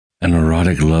An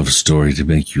erotic love story to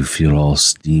make you feel all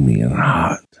steamy and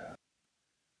hot.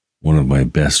 One of my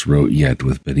best wrote yet,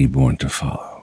 with Betty Bourne to follow.